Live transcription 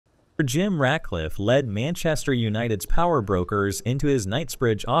Jim Ratcliffe led Manchester United's power brokers into his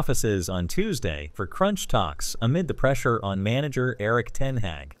Knightsbridge offices on Tuesday for crunch talks amid the pressure on manager Erik Ten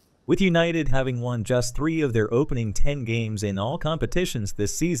Hag. With United having won just 3 of their opening 10 games in all competitions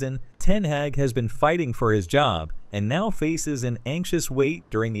this season, Ten Hag has been fighting for his job and now faces an anxious wait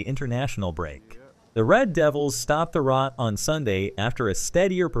during the international break. The Red Devils stopped the rot on Sunday after a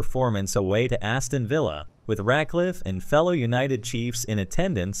steadier performance away to Aston Villa, with Ratcliffe and fellow United Chiefs in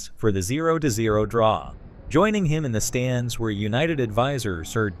attendance for the 0-0 draw. Joining him in the stands were United advisor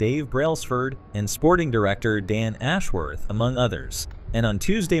Sir Dave Brailsford and sporting director Dan Ashworth, among others. And on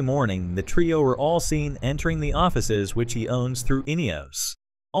Tuesday morning, the trio were all seen entering the offices which he owns through Ineos.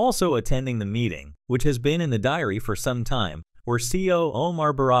 Also attending the meeting, which has been in the diary for some time, were CEO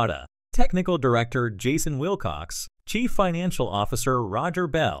Omar Barada, Technical Director Jason Wilcox, Chief Financial Officer Roger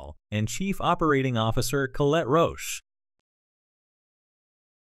Bell, and Chief Operating Officer Colette Roche.